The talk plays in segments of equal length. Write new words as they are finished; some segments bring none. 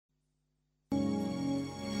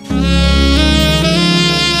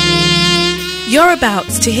You're about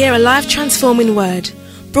to hear a life-transforming word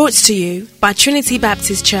brought to you by Trinity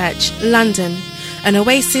Baptist Church, London, an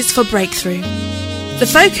oasis for breakthrough. The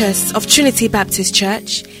focus of Trinity Baptist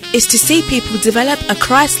Church is to see people develop a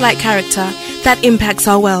Christ-like character that impacts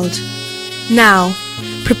our world. Now,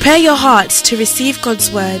 prepare your hearts to receive God's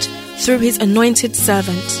word through His anointed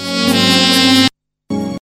servant.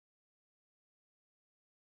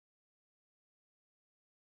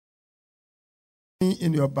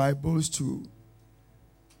 In your Bibles to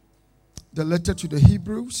the letter to the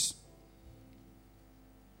Hebrews.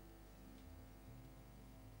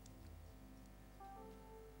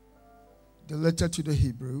 The letter to the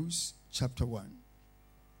Hebrews, chapter 1.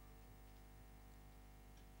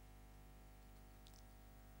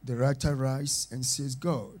 The writer writes and says,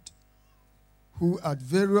 God, who at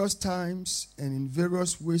various times and in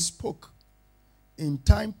various ways spoke in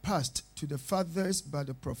time past to the fathers by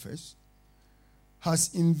the prophets,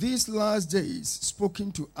 has in these last days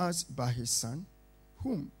spoken to us by his Son,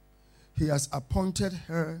 whom he has appointed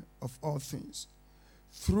heir of all things,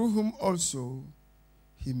 through whom also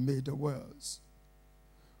he made the worlds,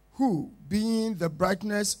 who, being the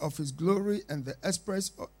brightness of his glory and the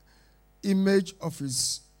express image of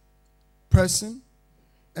his person,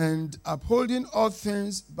 and upholding all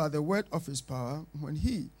things by the word of his power, when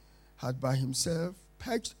he had by himself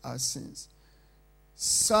purged our sins,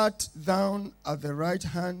 sat down at the right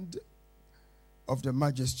hand of the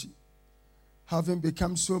majesty, having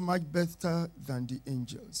become so much better than the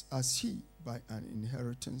angels, as he, by an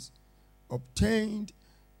inheritance, obtained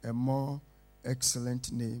a more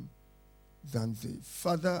excellent name than they.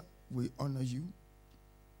 Father, we honor you,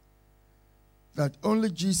 that only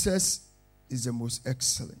Jesus is the most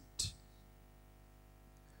excellent.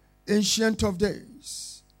 Ancient of days,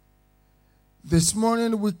 this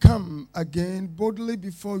morning we come again boldly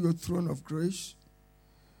before your throne of grace,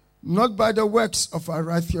 not by the works of our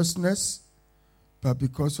righteousness, but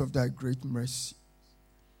because of thy great mercy.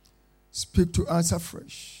 Speak to us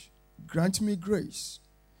afresh. Grant me grace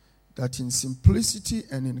that in simplicity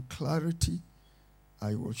and in clarity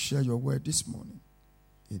I will share your word this morning.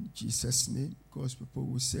 In Jesus' name, God's people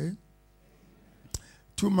will say.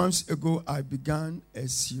 2 months ago, I began a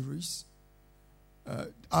series.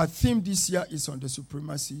 Our theme this year is on the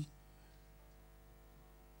supremacy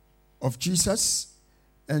of Jesus.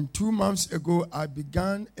 And 2 months ago, I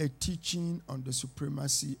began a teaching on the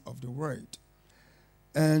supremacy of the word.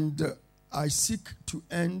 And I seek to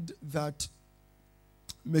end that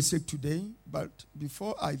message today. But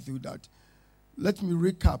before I do that, let me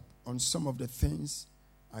recap on some of the things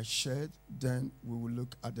I shared. Then we will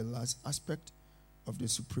look at the last aspect of the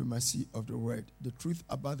supremacy of the word. The truth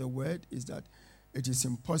about the word is that it is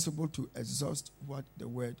impossible to exhaust what the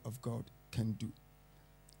word of God can do.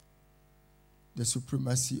 The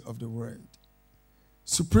supremacy of the word.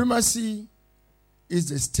 Supremacy is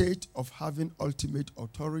the state of having ultimate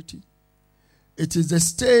authority. It is the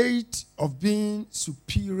state of being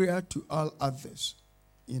superior to all others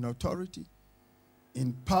in authority,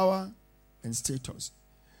 in power, and status.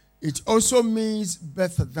 It also means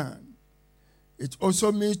better than. It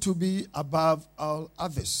also means to be above all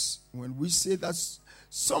others. When we say that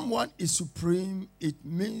someone is supreme, it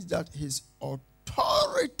means that his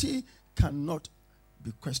authority cannot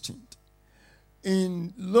be questioned.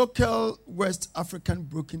 In local West African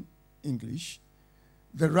broken English,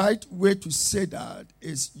 the right way to say that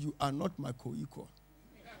is, you are not my co-equal.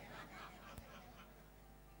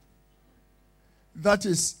 That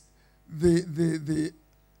is the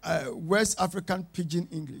West African pidgin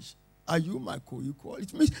English. Are you my co-equal?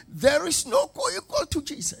 It means there is no co-equal to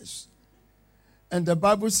Jesus. And the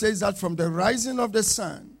Bible says that from the rising of the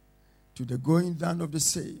sun to the going down of the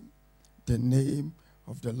same, the name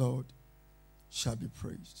of the Lord shall be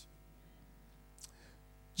praised.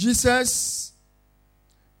 Jesus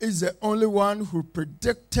is the only one who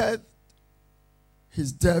predicted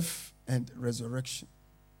his death and resurrection.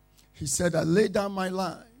 He said, I lay down my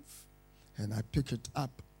life and I pick it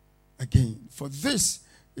up again. For this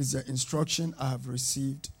is the instruction I have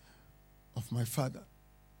received of my Father.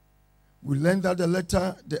 We learned that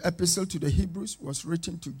the epistle to the Hebrews was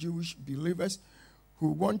written to Jewish believers who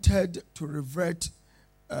wanted to revert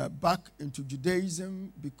back into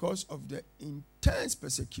Judaism because of the intense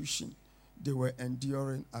persecution they were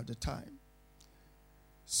enduring at the time.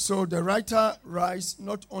 So the writer writes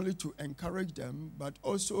not only to encourage them, but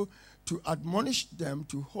also to admonish them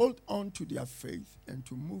to hold on to their faith and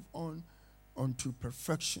to move on unto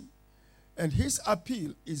perfection. And his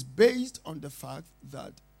appeal is based on the fact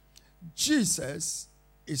that Jesus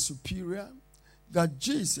is superior, that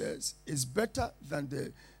Jesus is better than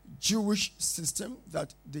the Jewish system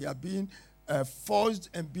that they are being forced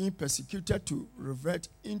and being persecuted to revert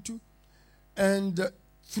into. And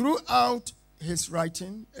throughout his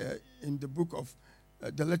writing in the book of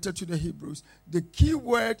the letter to the Hebrews, the key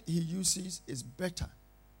word he uses is better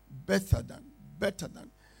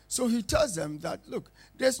than. So he tells them that, look,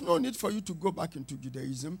 there's no need for you to go back into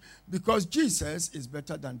Judaism because Jesus is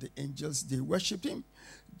better than the angels. They worship him.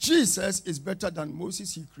 Jesus is better than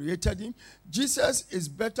Moses. He created him. Jesus is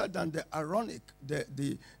better than the Aaronic,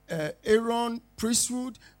 the Aaron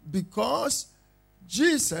priesthood, because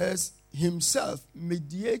Jesus himself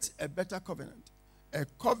mediates a better covenant, a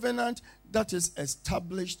covenant that is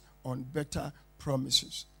established on better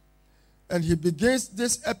promises. And he begins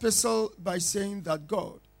this epistle by saying that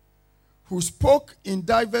God, who spoke in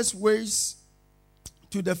diverse ways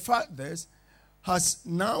to the fathers, has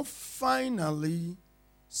now finally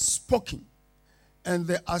spoken. And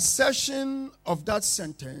the assertion of that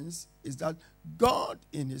sentence is that God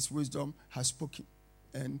in his wisdom has spoken.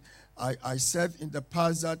 And I said in the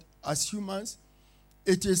past that as humans,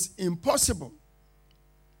 it is impossible.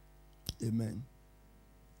 Amen.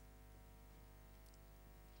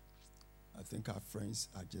 I think our friends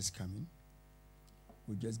are just coming.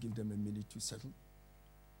 We'll just give them a minute to settle.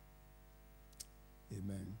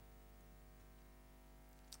 Amen.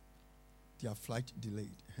 Their flight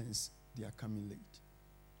delayed, hence they are coming late.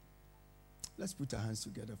 Let's put our hands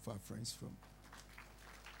together for our friends from.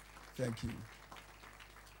 Thank you.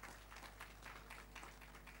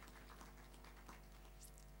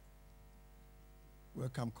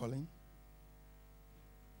 Welcome, Colin.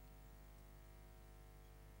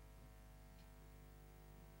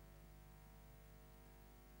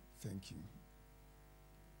 Thank you.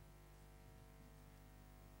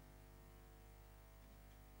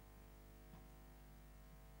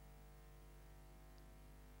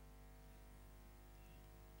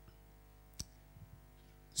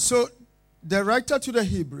 So, the writer to the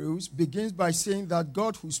Hebrews begins by saying that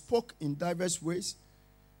God, who spoke in diverse ways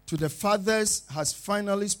to the fathers, has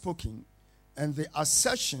finally spoken, and the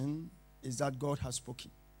assertion is that God has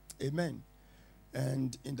spoken. Amen.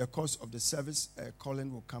 And in the course of the service,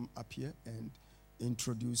 Colin will come up here and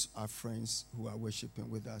introduce our friends who are worshiping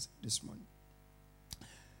with us this morning.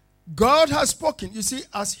 God has spoken. You see,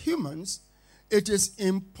 as humans, it is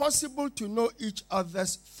impossible to know each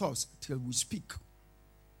other's thoughts till we speak.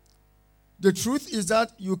 The truth is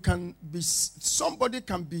that somebody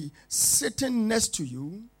can be sitting next to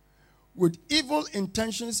you with evil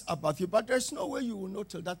intentions about you, but there's no way you will know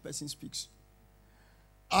till that person speaks.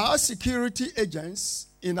 Our security agents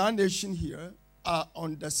in our nation here are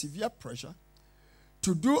under severe pressure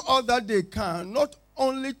to do all that they can, not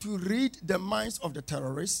only to read the minds of the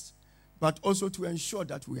terrorists, but also to ensure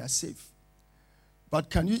that we are safe. But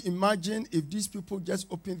can you imagine if these people just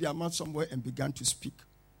opened their mouth somewhere and began to speak?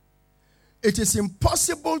 It is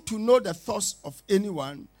impossible to know the thoughts of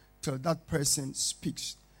anyone till that person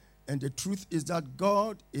speaks. And the truth is that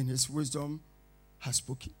God, in his wisdom, has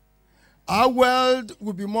spoken. Our world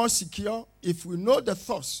will be more secure if we know the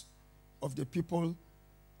thoughts of the people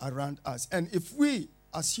around us. And if we,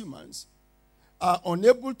 as humans, are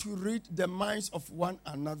unable to read the minds of one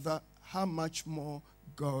another, how much more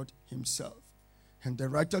God himself? And the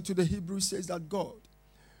writer to the Hebrews says that God,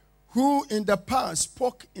 who in the past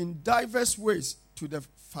spoke in diverse ways to the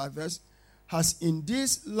fathers, has in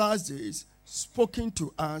these last days spoken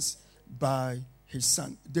to us by his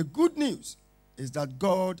Son. The good news is that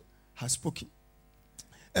God has spoken.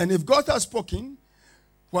 And if God has spoken,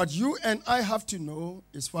 what you and I have to know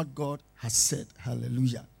is what God has said.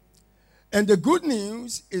 Hallelujah. And the good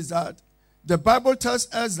news is that the Bible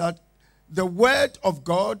tells us that the word of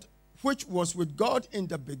God, which was with God in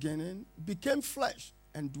the beginning, became flesh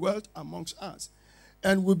and dwelt amongst us.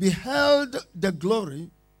 And we beheld the glory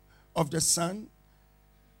of the Son.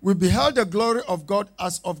 We beheld the glory of God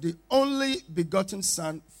as of the only begotten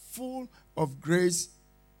Son, full of grace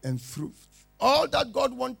and truth. All that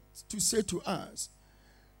God wants to say to us,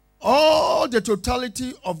 all the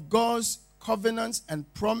totality of God's covenants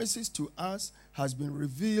and promises to us has been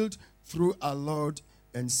revealed through our Lord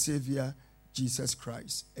and Savior, Jesus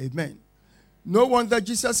Christ. Amen. No wonder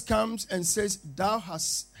Jesus comes and says, thou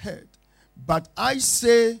hast heard, but I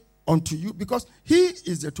say unto you, because he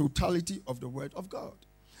is the totality of the word of God.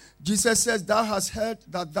 Jesus says, thou hast heard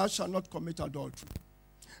that thou shalt not commit adultery.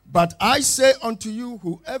 But I say unto you,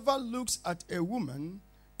 whoever looks at a woman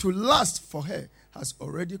to lust for her has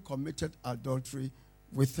already committed adultery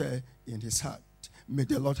with her in his heart. May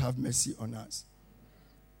the Lord have mercy on us.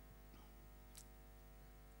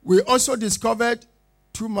 We also discovered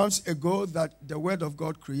 2 months ago that the word of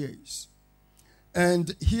God creates.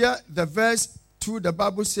 And here the verse 2, the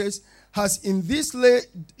Bible says, has in these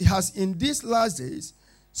last days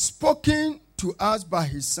spoken to us by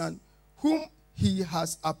his Son, whom he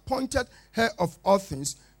has appointed heir of all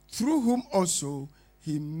things, through whom also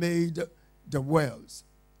he made the worlds.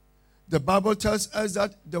 The Bible tells us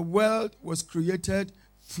that the world was created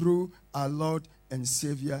through our Lord and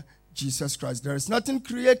Savior, Jesus Christ. There is nothing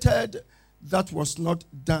created that was not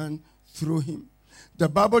done through him. The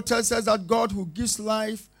Bible tells us that God, who gives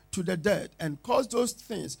life to the dead and calls those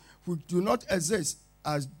things which do not exist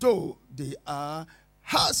as though they are,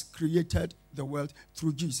 has created the world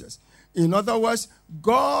through Jesus. In other words,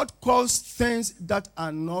 God calls things that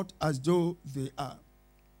are not as though they are.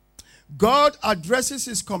 God addresses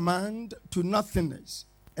his command to nothingness,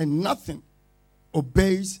 and nothing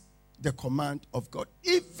obeys the command of God.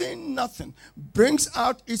 Even nothing brings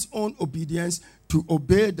out its own obedience to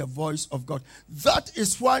obey the voice of God. That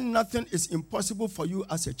is why nothing is impossible for you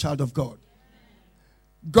as a child of God.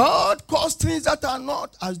 God calls things that are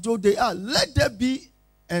not as though they are. Let there be,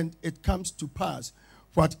 and it comes to pass.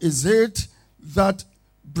 What is it that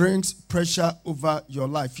brings pressure over your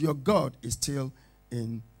life? Your God is still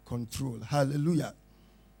in control. Hallelujah.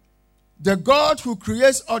 The God who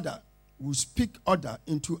creates order will speak order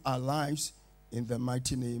into our lives in the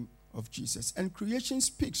mighty name of Jesus. And creation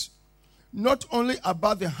speaks not only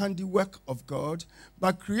about the handiwork of God,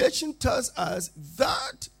 but creation tells us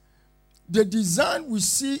that the design we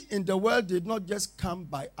see in the world did not just come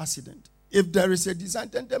by accident. If there is a design,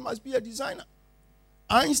 then there must be a designer.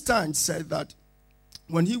 Einstein said that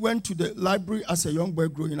when he went to the library as a young boy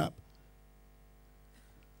growing up,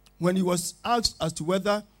 when he was asked as to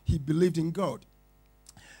whether he believed in God,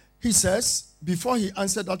 he says, before he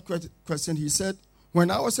answered that question, he said,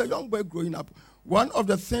 when I was a young boy growing up, one of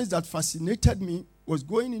the things that fascinated me was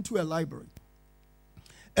going into a library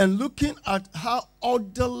and looking at how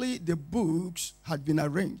orderly the books had been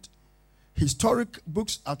arranged. Historic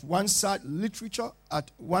books at one side, literature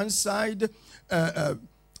at one side,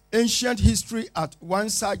 ancient history at one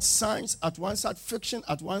side, science at one side, fiction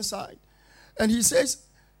at one side. And he says,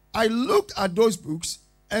 I looked at those books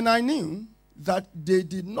and I knew that they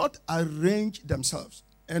did not arrange themselves.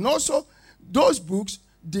 And also, those books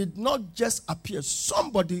did not just appear.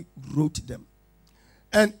 Somebody wrote them.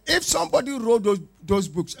 And if somebody wrote those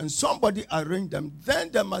books and somebody arranged them,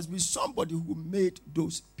 then there must be somebody who made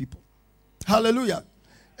those people. Hallelujah.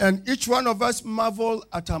 And each one of us marvel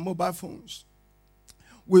at our mobile phones.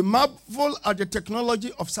 We marvel at the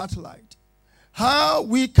technology of satellite. How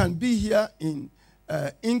we can be here in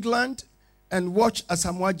England and watch a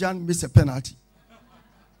Samoan miss a penalty.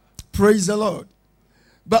 Praise the Lord.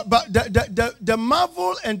 But the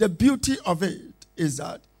marvel and the beauty of it is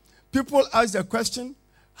that people ask the question,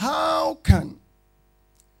 how can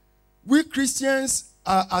we Christians,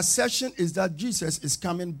 our assertion is that Jesus is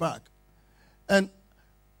coming back. And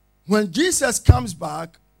when Jesus comes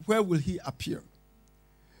back, where will he appear?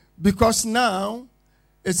 Because now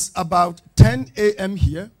it's about 10 a.m.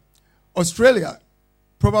 here. Australia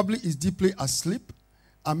probably is deeply asleep.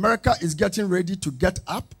 America is getting ready to get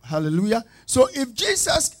up. Hallelujah. So if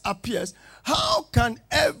Jesus appears, how can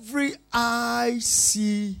every eye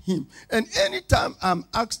see him? And anytime I'm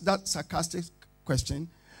asked that sarcastic question,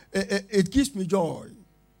 it gives me joy.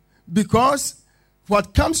 Because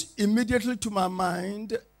what comes immediately to my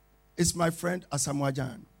mind is my friend Asamoah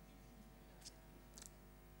Gyan.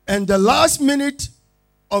 And the last minute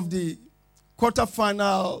of the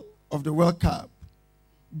quarterfinal of the World Cup,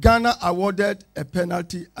 Ghana awarded a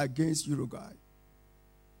penalty against Uruguay.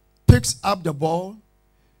 Picks up the ball,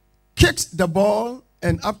 kicks the ball,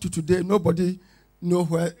 and up to today, nobody knows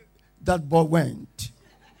where that ball went.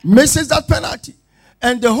 Misses that penalty.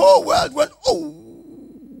 And the whole world went, oh.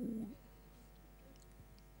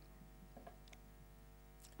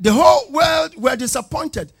 The whole world were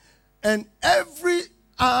disappointed. And every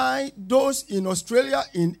eye, those in Australia,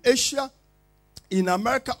 in Asia, in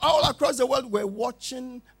America, all across the world were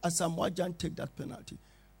watching Asamoah Gyan take that penalty.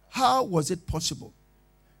 How was it possible?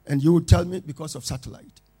 And you will tell me because of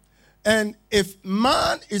satellite. And if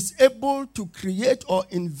man is able to create or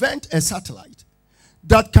invent a satellite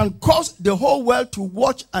that can cause the whole world to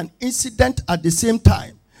watch an incident at the same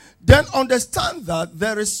time, then understand that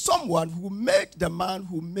there is someone who made the man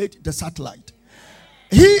who made the satellite.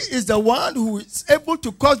 He is the one who is able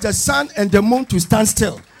to cause the sun and the moon to stand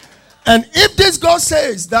still. And if this God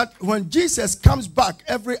says that when Jesus comes back,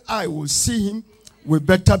 every eye will see him, we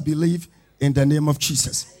better believe in the name of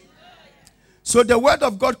Jesus. So the word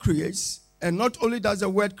of God creates, and not only does the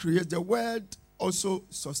word create, the word also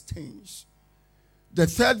sustains. The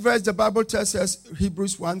third verse, the Bible tells us,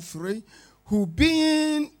 Hebrews 1:3, who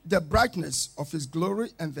being the brightness of his glory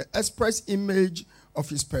and the express image of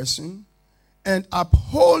his person, and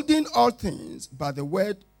upholding all things by the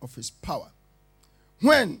word of his power,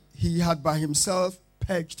 when he had by himself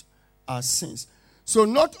purged our sins. So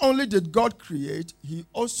not only did God create, he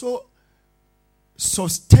also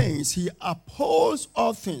sustains, he upholds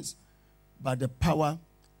all things by the power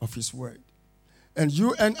of his word. And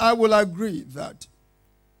you and I will agree that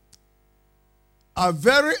our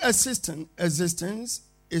very existence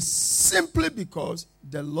is simply because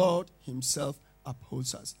the Lord himself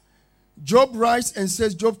upholds us. Job writes and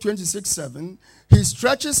says, Job 26:7, he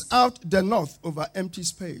stretches out the north over empty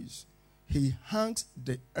space. He hangs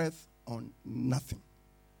the earth on nothing.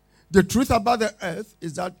 The truth about the earth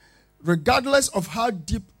is that regardless of how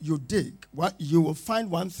deep you dig, you will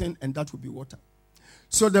find one thing, and that will be water.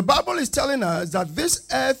 So the Bible is telling us that this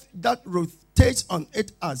earth that rotates on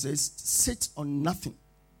its axis sits on nothing.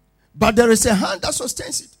 But there is a hand that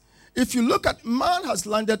sustains it. If you look at, man has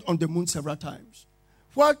landed on the moon several times.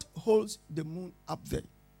 What holds the moon up there?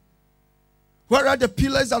 Where are the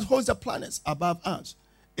pillars that hold the planets above us?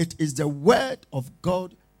 It is the word of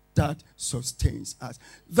God that sustains us.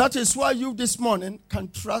 That is why you this morning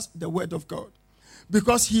can trust the word of God.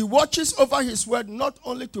 Because he watches over his word not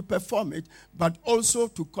only to perform it, but also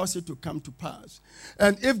to cause it to come to pass.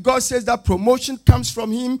 And if God says that promotion comes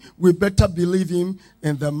from him, we better believe him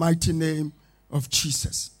in the mighty name of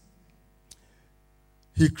Jesus.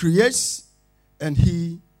 He creates and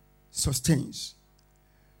he sustains.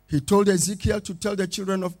 He told Ezekiel to tell the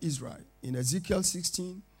children of Israel in Ezekiel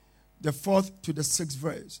 16, the 4th to the 6th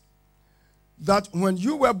verse, that when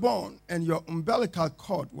you were born and your umbilical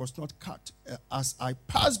cord was not cut, as I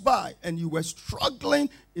passed by and you were struggling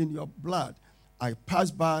in your blood, I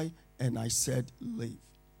passed by and I said, live.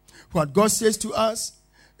 What God says to us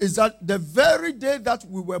is that the very day that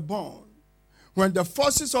we were born, when the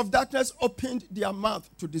forces of darkness opened their mouth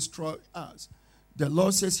to destroy us, the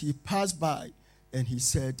Lord says he passed by and he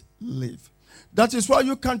said, live. That is why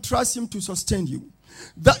you can trust him to sustain you.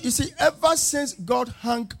 That, you see, ever since God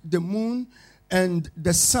hung the moon and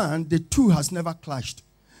the sun, the two has never clashed.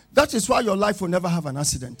 That is why your life will never have an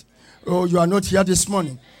accident. Oh, you are not here this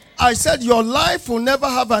morning. I said your life will never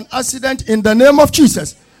have an accident in the name of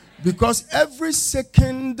Jesus. Because every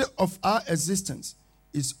second of our existence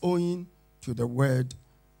is owing to the word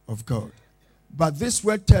of God. But this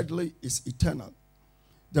word, thirdly, is eternal.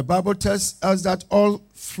 The Bible tells us that all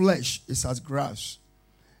flesh is as grass,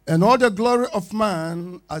 and all the glory of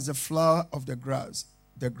man as the flower of the grass.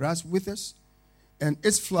 The grass withers, and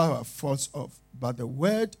its flower falls off, but the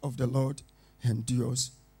word of the Lord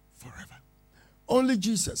endures forever. Only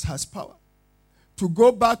Jesus has power to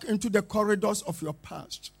go back into the corridors of your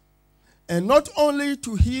past, and not only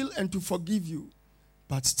to heal and to forgive you,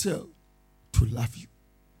 but still to love you.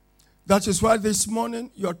 That is why this morning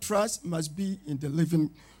your trust must be in the living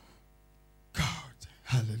God.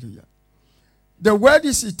 Hallelujah. The word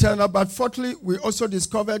is eternal, but fourthly, we also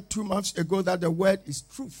discovered 2 months ago that the word is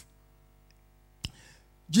truth.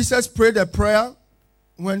 Jesus prayed a prayer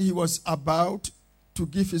when he was about to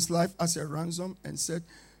give his life as a ransom and said,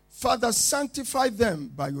 Father, sanctify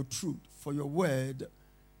them by your truth, for your word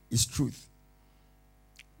is truth.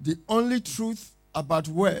 The only truth about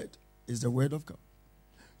word is the word of God.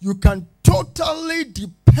 You can totally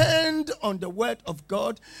depend on the word of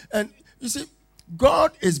God. And you see,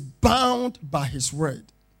 God is bound by his word.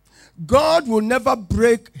 God will never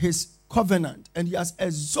break his covenant, and he has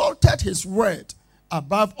exalted his word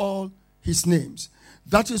above all his names.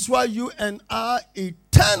 That is why you and I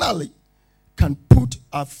eternally can put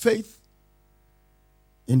our faith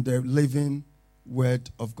in the living word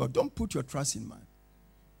of God. Don't put your trust in man.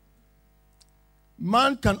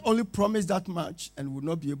 Man can only promise that much and will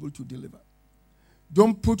not be able to deliver.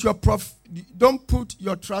 Don't put your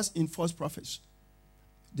trust in false prophets.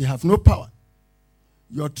 They have no power.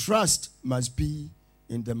 Your trust must be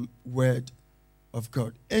in the word of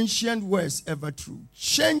God. Ancient words ever true,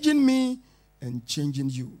 changing me and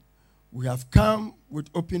changing you. We have come with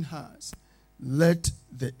open hearts. Let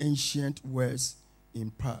the ancient words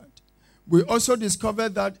impart. We also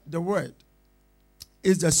discovered that the word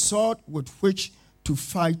is the sword with which to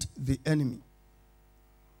fight the enemy.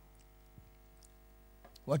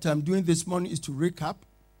 What I'm doing this morning is to recap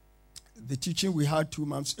the teaching we had 2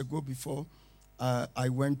 months ago before I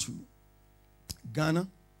went to Ghana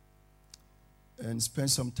and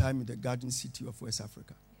spent some time in the garden city of West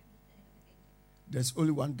Africa. There's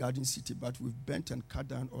only one garden city, but we've bent and cut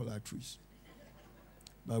down all our trees.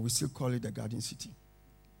 But we still call it the garden city.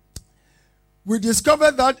 We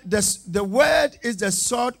discovered that the word is the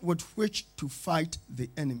sword with which to fight the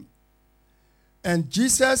enemy. And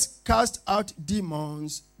Jesus cast out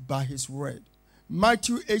demons by his word.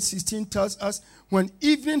 Matthew 8:16 tells us, when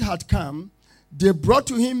evening had come, they brought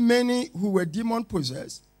to him many who were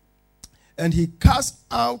demon-possessed, and he cast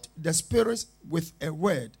out the spirits with a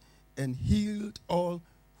word and healed all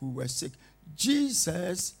who were sick.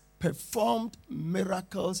 Jesus performed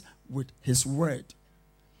miracles with his word.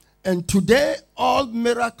 And today, all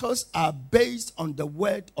miracles are based on the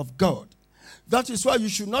word of God. That is why you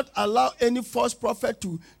should not allow any false prophet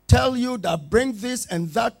to tell you that bring this and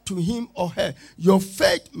that to him or her. Your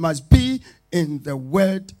faith must be in the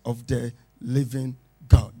word of the living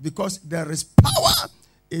God, because there is power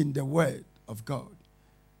in the word of God.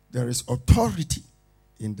 There is authority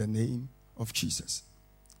in the name of Jesus.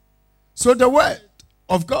 So the word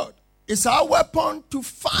of God is our weapon to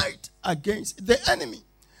fight against the enemy.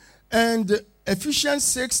 And Ephesians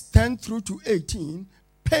 6:10 through to 18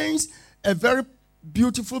 paints a very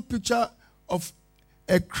beautiful picture of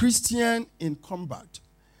a Christian in combat.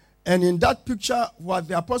 And in that picture, what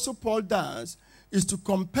the Apostle Paul does is to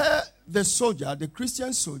compare the soldier, the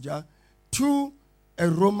Christian soldier, to a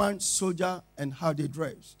Roman soldier and how they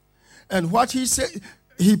dress. And what he says,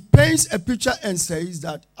 he paints a picture and says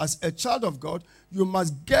that as a child of God, you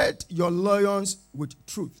must get your loins with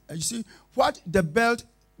truth. And you see, what the belt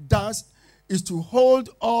does is to hold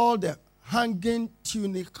all the hanging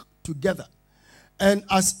tunic together. And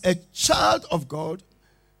as a child of God,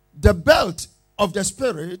 the belt of the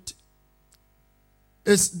Spirit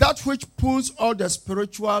is that which pulls all the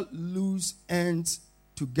spiritual loose ends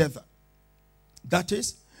together. That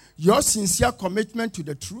is, your sincere commitment to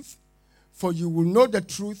the truth, for you will know the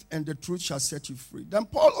truth, and the truth shall set you free. Then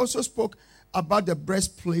Paul also spoke about the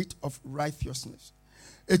breastplate of righteousness.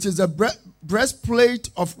 It is a breastplate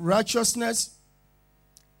of righteousness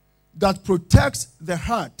that protects the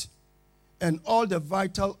heart and all the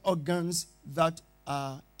vital organs that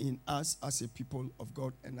are in us as a people of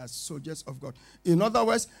God and as soldiers of God. In other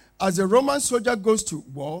words, as a Roman soldier goes to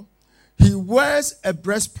war, he wears a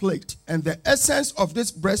breastplate, and the essence of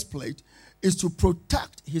this breastplate is to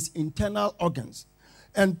protect his internal organs.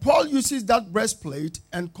 And Paul uses that breastplate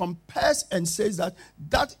and compares and says that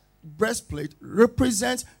that breastplate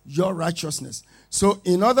represents your righteousness. So,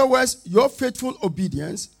 in other words, your faithful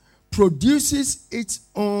obedience produces its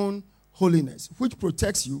own holiness, which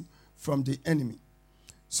protects you from the enemy.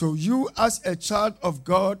 So you as a child of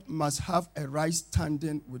God must have a right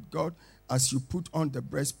standing with God as you put on the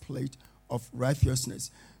breastplate of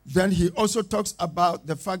righteousness. Then he also talks about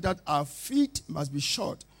the fact that our feet must be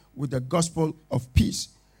shod with the gospel of peace.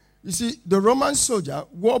 You see, the Roman soldier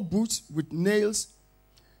wore boots with nails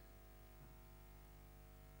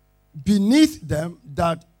beneath them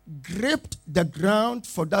that gripped the ground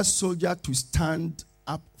for that soldier to stand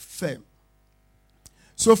up firm.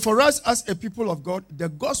 So for us as a people of God, the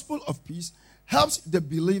gospel of peace helps the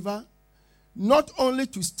believer not only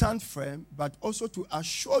to stand firm, but also to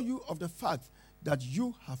assure you of the fact that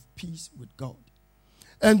you have peace with God.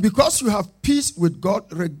 And because you have peace with God,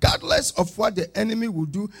 regardless of what the enemy will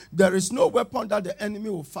do, there is no weapon that the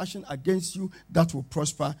enemy will fashion against you that will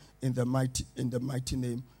prosper in the mighty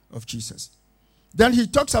name of Jesus. Then he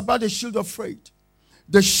talks about the shield of faith.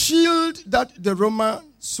 The shield that the Roman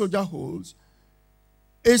soldier holds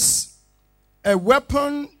is a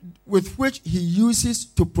weapon with which he uses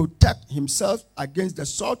to protect himself against the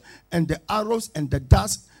sword and the arrows and the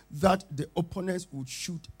darts that the opponents would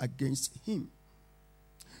shoot against him.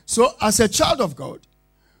 So as a child of God,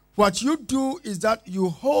 what you do is that you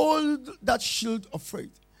hold that shield of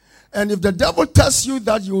faith. And if the devil tells you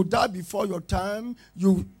that you will die before your time,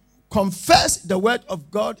 you confess the word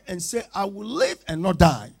of God and say, I will live and not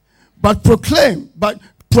die. But proclaim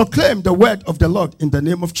the word of the Lord in the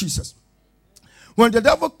name of Jesus. When the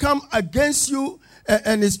devil comes against you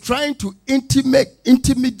and is trying to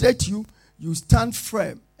intimidate you, you stand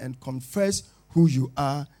firm and confess who you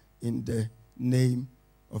are in the name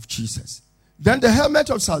of Jesus. Then the helmet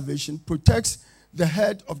of salvation protects the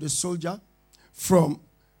head of the soldier from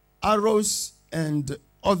arrows and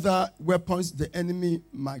other weapons the enemy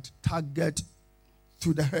might target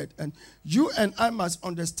to the head. And you and I must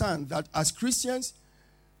understand that as Christians,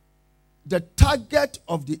 the target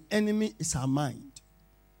of the enemy is our mind.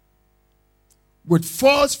 With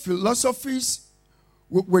false philosophies,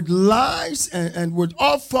 with lies, and with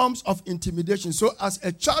all forms of intimidation. So as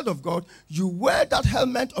a child of God, you wear that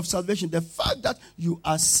helmet of salvation. The fact that you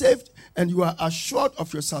are saved and you are assured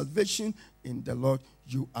of your salvation in the Lord,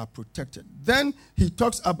 you are protected. Then he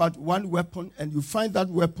talks about one weapon, and you find that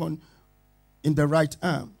weapon in the right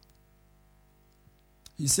arm.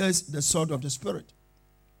 He says the sword of the Spirit.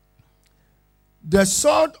 The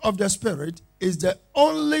sword of the Spirit is the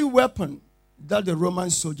only weapon that the Roman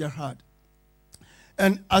soldier had.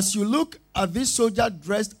 And as you look at this soldier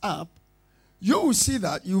dressed up, you will see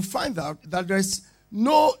that, you find out that there's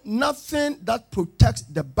nothing that protects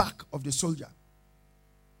the back of the soldier.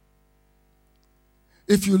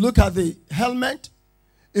 If you look at the helmet,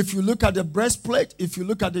 if you look at the breastplate, if you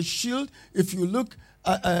look at the shield, if you look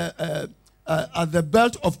at the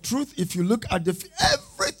belt of truth, if you look at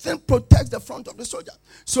everything protects the front of the soldier.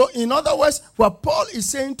 So in other words, what Paul is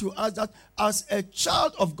saying to us, that as a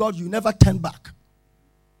child of God, you never turn back.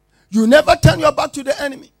 You never turn your back to the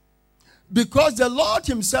enemy. Because the Lord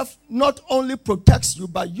himself not only protects you,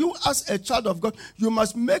 but you as a child of God, you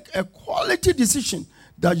must make a quality decision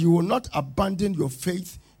that you will not abandon your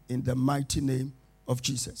faith in the mighty name of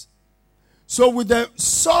Jesus. So with the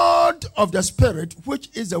sword of the Spirit, which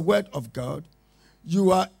is the word of God,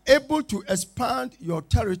 you are able to expand your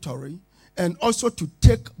territory and also to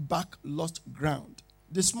take back lost ground.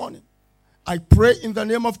 This morning, I pray in the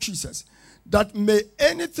name of Jesus that may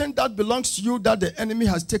anything that belongs to you that the enemy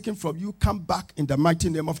has taken from you come back in the mighty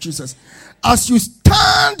name of Jesus. As you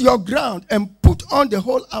stand your ground and put on the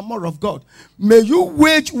whole armor of God, may you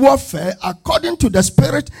wage warfare according to the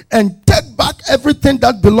Spirit and take back everything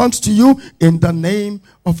that belongs to you in the name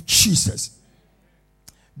of Jesus.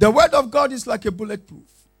 The word of God is like a bulletproof.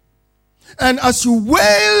 And as you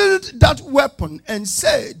wield that weapon and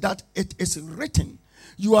say that it is written,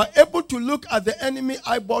 you are able to look at the enemy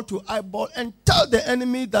eyeball to eyeball and tell the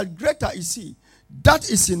enemy that greater is he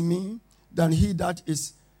that is in me than he that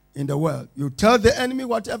is in the world. You tell the enemy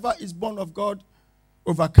whatever is born of God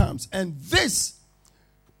overcomes. And this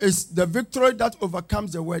is the victory that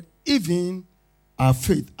overcomes the world, even our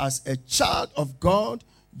faith. As a child of God,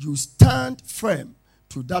 you stand firm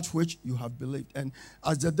to that which you have believed. And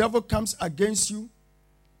as the devil comes against you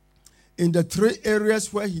in the three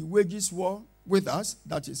areas where he wages war with us,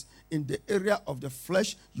 that is in the area of the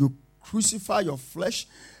flesh, you crucify your flesh.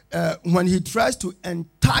 When he tries to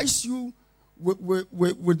entice you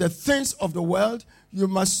with the things of the world, you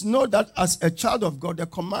must know that as a child of God, the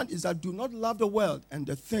command is that do not love the world and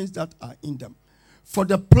the things that are in them. For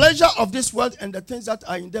the pleasure of this world and the things that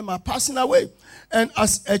are in them are passing away. And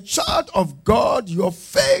as a child of God, your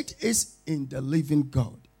faith is in the living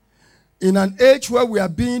God. In an age where we are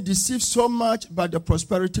being deceived so much by the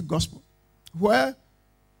prosperity gospel, where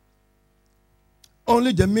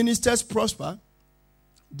only the ministers prosper,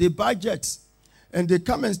 they buy jets, and they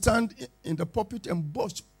come and stand in the pulpit and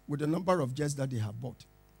boast with the number of jets that they have bought.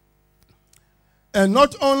 And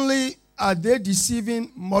not only are they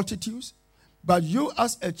deceiving multitudes, but you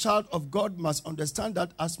as a child of God must understand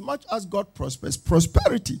that as much as God prospers,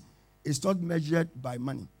 prosperity is not measured by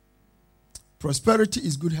money. Prosperity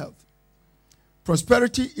is good health.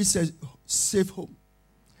 Prosperity is a safe home.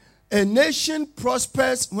 A nation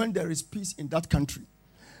prospers when there is peace in that country.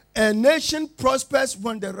 A nation prospers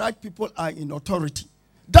when the right people are in authority.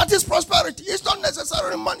 That is prosperity. It's not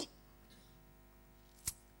necessarily money.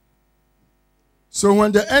 So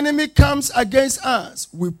when the enemy comes against us,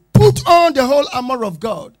 we put on the whole armor of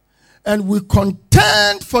God and we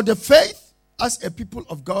contend for the faith as a people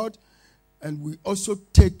of God, and we also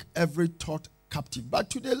take every thought captive. But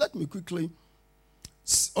today, let me quickly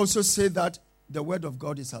also say that the word of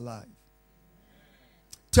God is alive.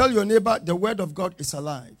 Tell your neighbor, the word of God is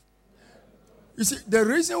alive. You see, the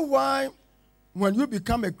reason why when you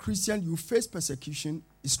become a Christian, you face persecution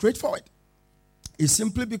is straightforward. It's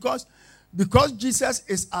simply because Jesus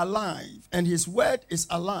is alive and his word is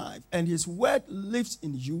alive and his word lives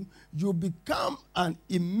in you, you become an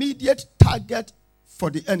immediate target for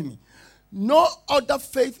the enemy. No other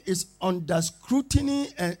faith is under scrutiny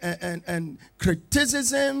and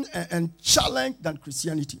criticism and challenge than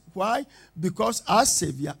Christianity. Why? Because our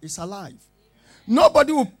Savior is alive.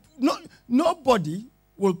 Nobody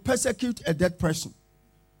will persecute a dead person.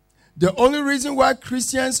 The only reason why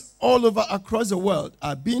Christians all over across the world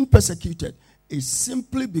are being persecuted is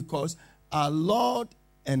simply because our Lord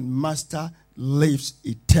and Master lives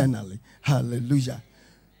eternally. Hallelujah.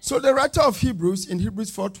 So the writer of Hebrews in Hebrews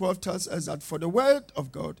 4:12 tells us that for the word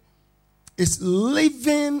of God is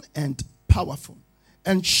living and powerful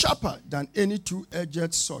and sharper than any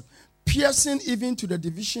two-edged sword, piercing even to the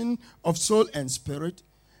division of soul and spirit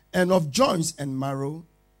and of joints and marrow,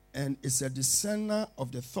 and is a discerner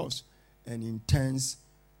of the thoughts and intents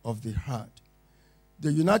of the heart.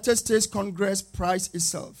 The United States Congress prides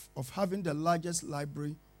itself of having the largest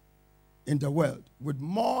library in the world with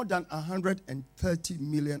more than 130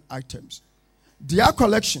 million items. Their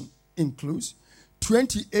collection includes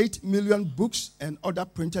 28 million books and other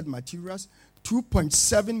printed materials,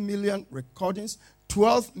 2.7 million recordings,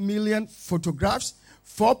 12 million photographs,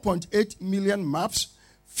 4.8 million maps,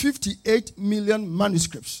 58 million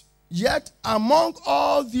manuscripts. Yet, among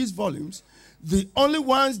all these volumes, the only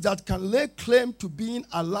ones that can lay claim to being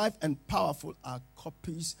alive and powerful are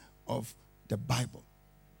copies of the Bible.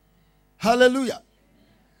 Hallelujah.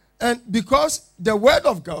 And because the Word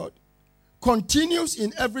of God continues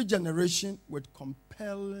in every generation with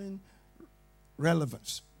compelling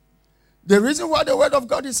relevance. The reason why the Word of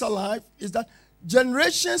God is alive is that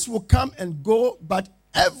generations will come and go, but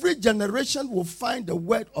every generation will find the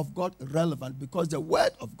Word of God relevant because the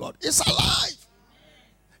Word of God is alive.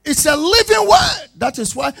 It's a living Word. That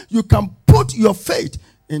is why you can put your faith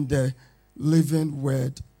in the living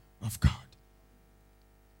Word of God.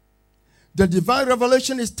 The divine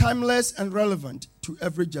revelation is timeless and relevant to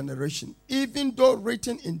every generation, even though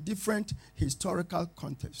written in different historical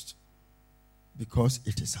contexts, because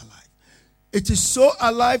it is alive. It is so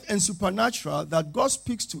alive and supernatural that God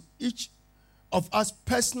speaks to each of us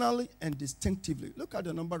personally and distinctively. Look at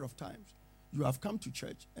the number of times you have come to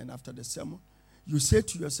church and after the sermon, you say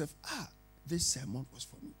to yourself, this sermon was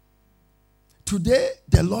for me. Today,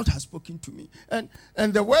 the Lord has spoken to me. And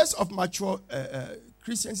the words of mature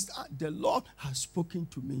Christians, the Lord has spoken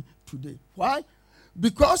to me today. Why?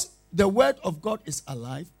 Because the Word of God is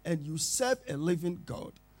alive and you serve a living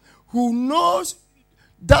God who knows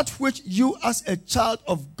that which you as a child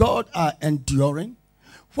of God are enduring.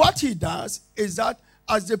 What he does is that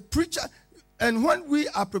as the preacher, and when we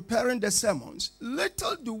are preparing the sermons,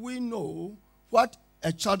 little do we know what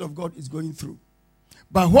a child of God is going through.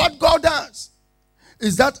 But what God does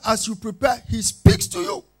is that as you prepare, he speaks to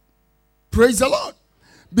you. Praise the Lord.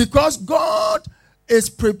 Because God is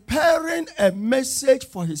preparing a message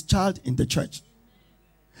for his child in the church.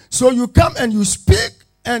 So you come and you speak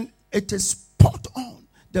and it is spot on.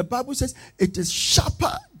 The Bible says it is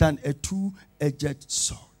sharper than a two-edged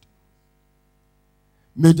sword.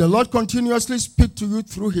 May the Lord continuously speak to you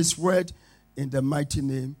through his word in the mighty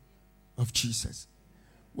name of Jesus.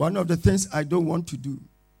 One of the things I don't want to do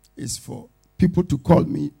is for people to call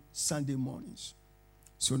me Sunday mornings.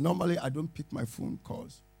 So normally I don't pick my phone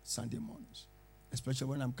calls Sunday mornings, especially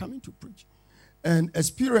when I'm coming to preach. And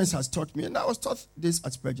experience has taught me, and I was taught this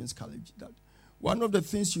at Spurgeon's College, that one of the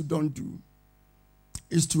things you don't do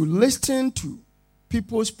is to listen to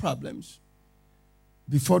people's problems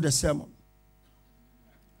before the sermon.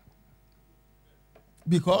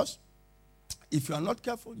 Because if you are not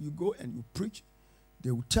careful, you go and you preach,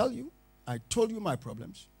 they will tell you, I told you my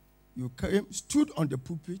problems. You came, stood on the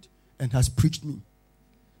pulpit and has preached me.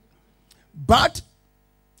 But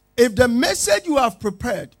if the message you have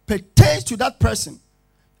prepared pertains to that person,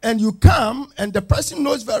 and you come and the person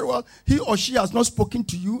knows very well he or she has not spoken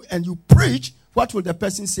to you, and you preach, what will the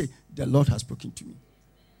person say? The Lord has spoken to me.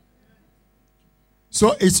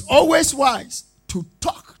 So it's always wise to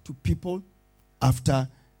talk to people after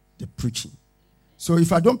the preaching. So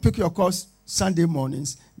if I don't pick your calls Sunday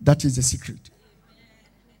mornings, that is the secret.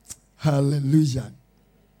 Hallelujah.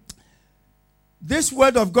 This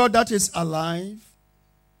word of God that is alive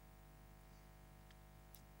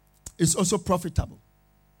is also profitable.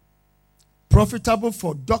 Profitable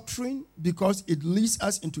for doctrine because it leads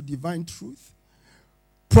us into divine truth.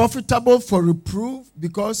 Profitable for reproof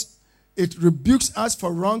because it rebukes us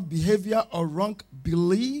for wrong behavior or wrong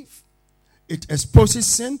belief. It exposes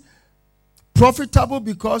sin. Profitable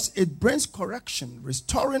because it brings correction,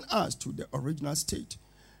 restoring us to the original state.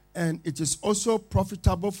 And it is also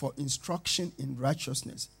profitable for instruction in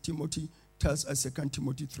righteousness. Timothy tells us 2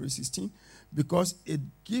 Timothy 3:16, because it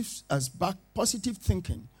gives us back positive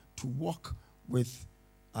thinking to walk with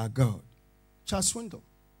our God. Charles Swindoll,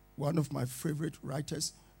 one of my favorite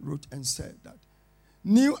writers, wrote and said that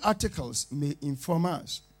new articles may inform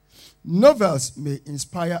us, novels may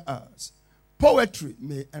inspire us, poetry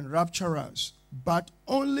may enrapture us, but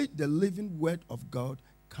only the living word of God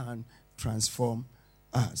can transform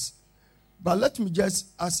us. But let me just,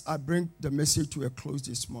 as I bring the message to a close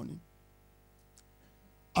this morning,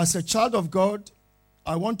 as a child of God,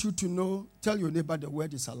 I want you to know, tell your neighbor the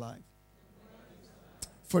word is alive.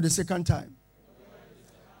 For the second time.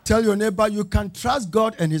 Tell your neighbor you can trust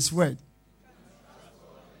God and his word.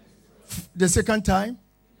 The second time.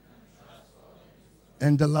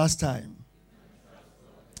 And the last time.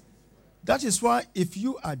 That is why if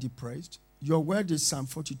you are depressed, your word is Psalm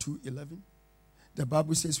 42:11. The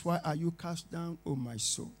Bible says, why are you cast down, O my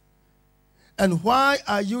soul? And why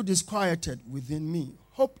are you disquieted within me?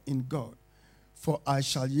 Hope in God, for I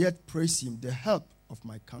shall yet praise him, the help of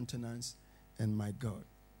my countenance and my God.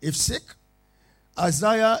 If sick,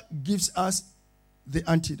 Isaiah gives us the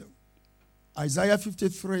antidote. Isaiah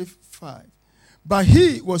 53:5. But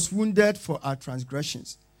he was wounded for our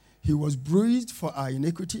transgressions. He was bruised for our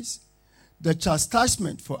iniquities. The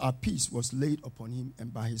chastisement for our peace was laid upon him,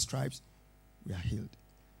 and by his stripes we are healed.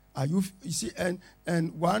 You see,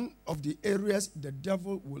 and one of the areas the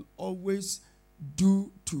devil will always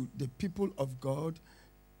do to the people of God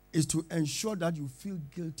is to ensure that you feel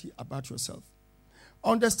guilty about yourself.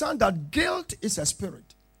 Understand that guilt is a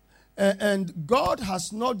spirit. And God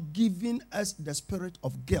has not given us the spirit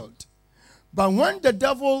of guilt. But when the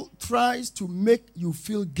devil tries to make you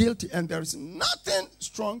feel guilty, and there is nothing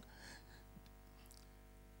strong,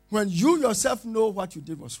 when you yourself know what you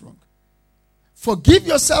did was wrong. Forgive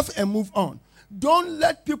yourself and move on. Don't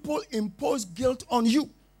let people impose guilt on you.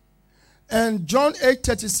 And John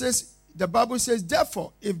 8:36, the Bible says,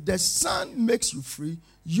 therefore, if the Son makes you free,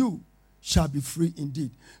 you shall be free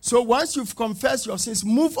indeed. So once you've confessed your sins,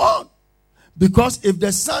 move on. Because if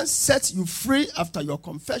the Son sets you free after your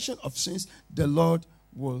confession of sins, the Lord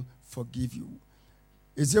will forgive you.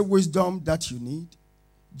 Is it wisdom that you need?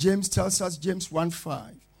 James tells us, James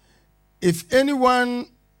 1:5, if anyone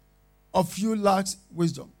of you lacks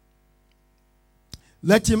wisdom,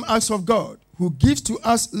 let him ask of God, who gives to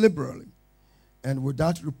us liberally and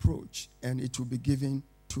without reproach, and it will be given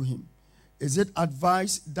to him. Is it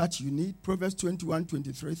advice that you need? Proverbs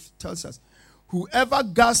 21:23 tells us, whoever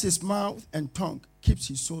guards his mouth and tongue keeps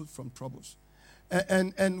his soul from troubles.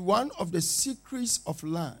 And one of the secrets of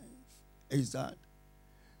life is that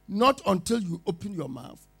not until you open your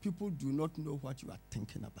mouth, people do not know what you are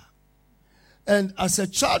thinking about. And as a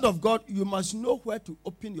child of God, you must know where to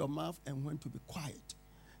open your mouth and when to be quiet.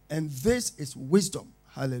 And this is wisdom.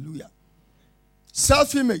 Hallelujah.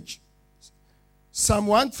 Self-image. Psalm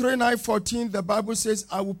 139:14, the Bible says,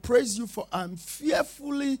 I will praise you for I am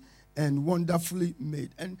fearfully and wonderfully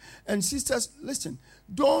made. And sisters, listen,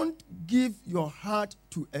 don't give your heart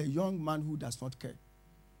to a young man who does not care.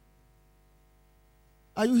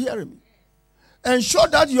 Are you hearing me? Ensure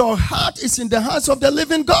that your heart is in the hands of the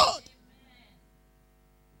living God.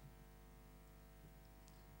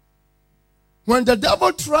 When the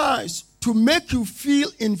devil tries to make you feel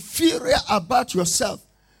inferior about yourself,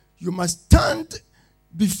 you must stand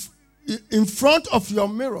in front of your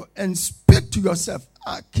mirror and speak to yourself.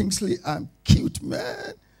 Kingsley, I'm cute,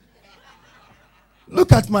 man.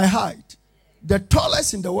 Look at my height. The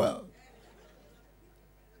tallest in the world.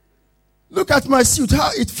 Look at my suit,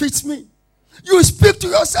 how it fits me. You speak to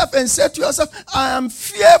yourself and say to yourself, I am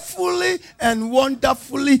fearfully and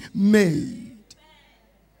wonderfully made.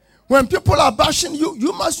 When people are bashing you,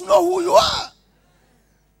 you must know who you are.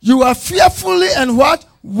 You are fearfully and what?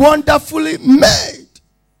 Wonderfully made.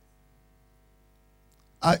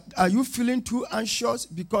 Are you feeling too anxious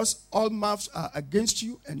because all mouths are against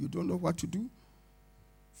you and you don't know what to do?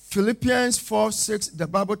 Philippians 4:6, the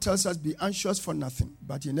Bible tells us, be anxious for nothing,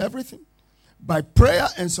 but in everything, by prayer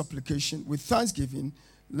and supplication, with thanksgiving,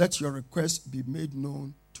 let your requests be made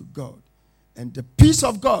known to God. And the peace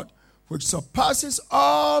of God, which surpasses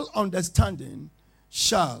all understanding,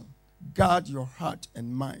 shall guard your heart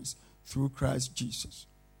and minds through Christ Jesus.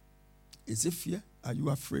 Is it fear? Are you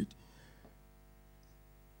afraid?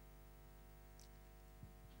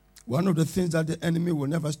 One of the things that the enemy will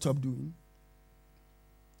never stop doing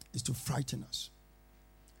is to frighten us.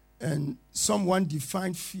 And someone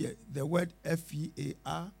defined fear, the word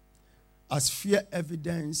F-E-A-R, as fear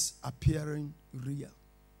evidence appearing real.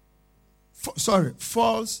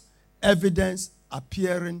 False evidence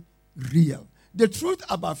appearing real. The truth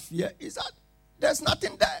about fear is that there's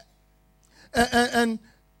nothing there. And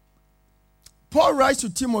Paul writes to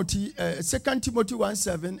Timothy, 2 Timothy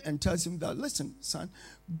 1:7, and tells him that, listen, son,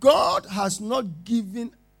 God has not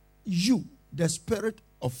given you the spirit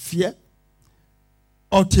of fear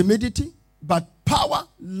or timidity, but power,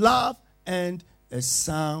 love, and a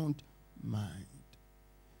sound mind.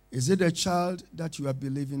 Is it a child that you are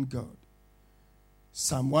believing God?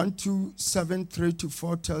 Psalm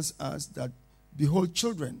 127:3-4 tells us that, behold,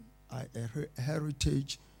 children are a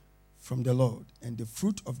heritage from the Lord, and the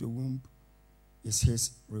fruit of the womb is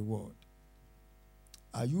his reward.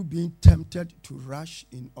 Are you being tempted to rush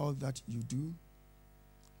in all that you do?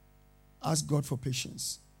 Ask God for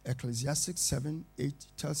patience. Ecclesiastes 7:8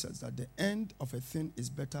 tells us that the end of a thing is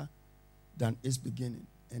better than its beginning,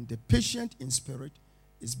 and the patient in spirit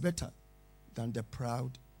is better than the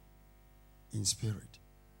proud in spirit.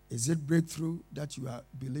 Is it breakthrough that you are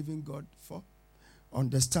believing God for?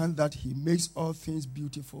 Understand that he makes all things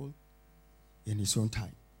beautiful in his own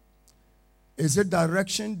time. Is it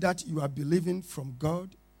direction that you are believing from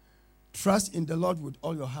God? Trust in the Lord with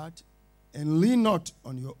all your heart and lean not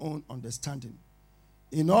on your own understanding.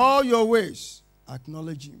 In all your ways,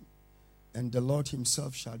 acknowledge him, and the Lord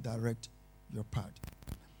himself shall direct your path.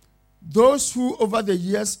 Those who over the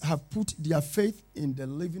years have put their faith in the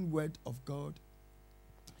living word of God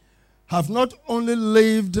have not only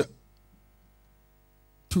lived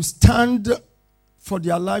to stand for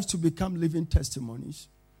their lives to become living testimonies,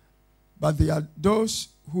 but they are those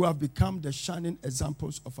who have become the shining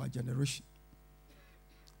examples of our generation.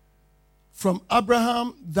 From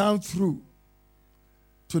Abraham down through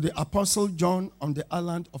to the Apostle John on the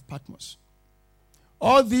island of Patmos.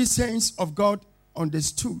 All these saints of God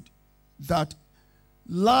understood that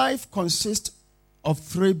life consists of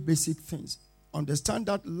three basic things. Understand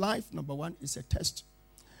that life, number one, is a test.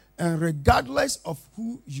 And regardless of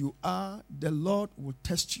who you are, the Lord will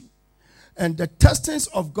test you. And the testings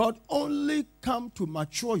of God only come to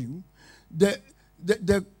mature you.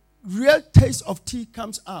 The real taste of tea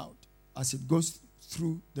comes out as it goes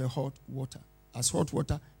through the hot water, as hot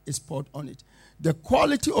water is poured on it. The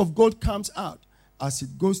quality of gold comes out as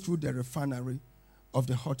it goes through the refinery of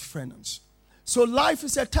the hot furnace. So life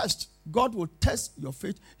is a test. God will test your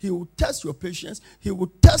faith. He will test your patience. He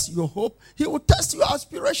will test your hope. He will test your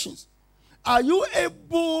aspirations. Are you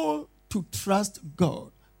able to trust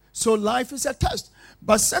God? So life is a test.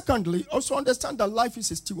 But secondly, also understand that life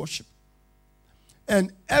is a stewardship.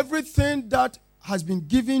 And everything that has been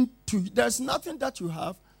given to you, there's nothing that you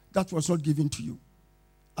have that was not given to you.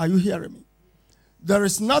 Are you hearing me? There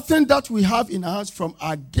is nothing that we have in our hands, from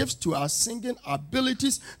our gifts to our singing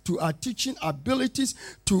abilities, to our teaching abilities,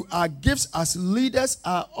 to our gifts as leaders,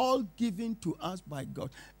 are all given to us by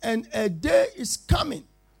God. And a day is coming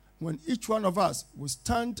when each one of us will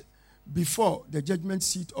stand before the judgment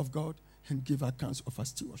seat of God and give accounts of our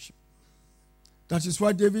stewardship. That is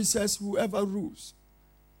why David says, whoever rules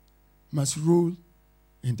must rule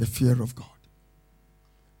in the fear of God.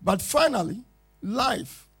 But finally,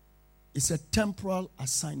 life is a temporal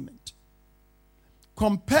assignment.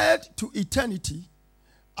 Compared to eternity,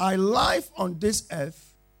 our life on this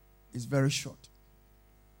earth is very short.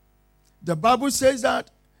 The Bible says that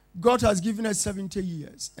God has given us 70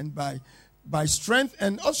 years, and by strength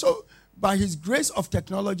and also by his grace of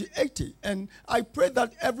technology, 80. And I pray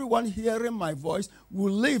that everyone hearing my voice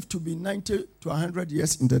will live to be 90 to 100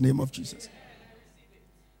 years in the name of Jesus.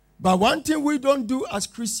 But one thing we don't do as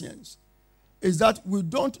Christians is that we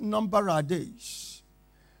don't number our days.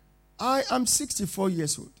 I am 64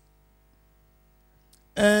 years old.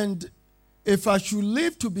 And if I should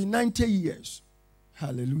live to be 90 years,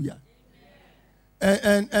 hallelujah.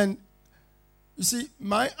 And you see,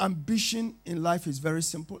 my ambition in life is very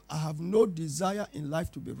simple. I have no desire in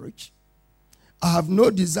life to be rich. I have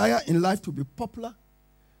no desire in life to be popular.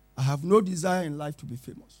 I have no desire in life to be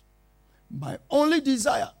famous. My only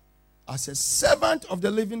desire as a servant of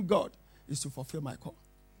the living God is to fulfill my call.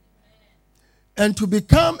 And to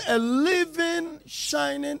become a living,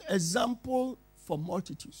 shining example for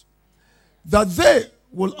multitudes. That they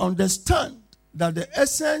will understand that the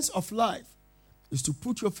essence of life is to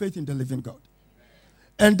put your faith in the living God.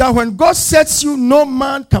 And that when God sets you, no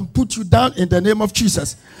man can put you down in the name of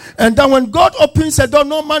Jesus. And that when God opens a door,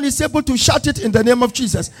 no man is able to shut it in the name of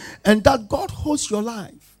Jesus. And that God holds your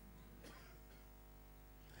life.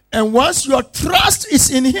 And once your trust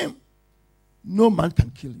is in him, no man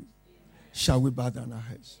can kill you. Shall we bow down our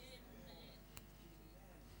heads?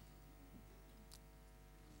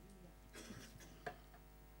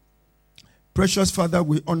 Precious Father,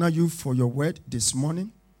 we honor you for your word this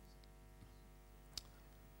morning.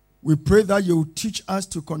 We pray that you will teach us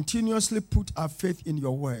to continuously put our faith in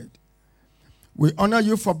your word. We honor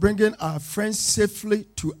you for bringing our friends safely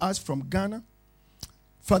to us from Ghana.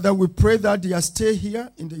 Father, we pray that their stay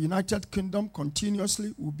here in the United Kingdom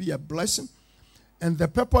continuously will be a blessing, and the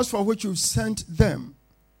purpose for which you've sent them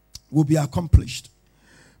will be accomplished.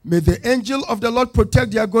 May the angel of the Lord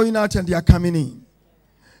protect their going out and their coming in.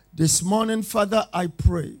 This morning, Father, I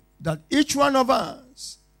pray that each one of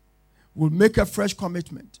us will make a fresh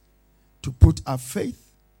commitment to put our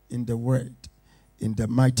faith in the word, in the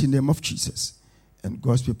mighty name of Jesus. And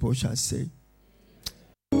God's people shall say,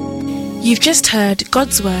 You've just heard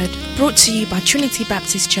God's Word brought to you by Trinity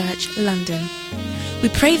Baptist Church, London. We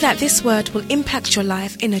pray that this word will impact your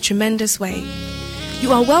life in a tremendous way.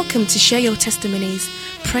 You are welcome to share your testimonies,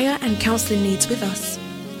 prayer and counseling needs with us.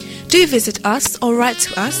 Do visit us or write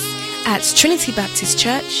to us at Trinity Baptist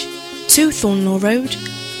Church, 2 Thornlaw Road,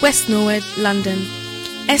 West Norwood, London,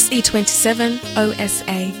 SE27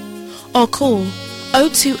 OSA, or call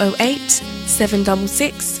 0208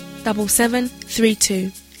 766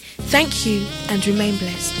 7732. Thank you and remain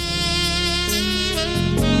blessed.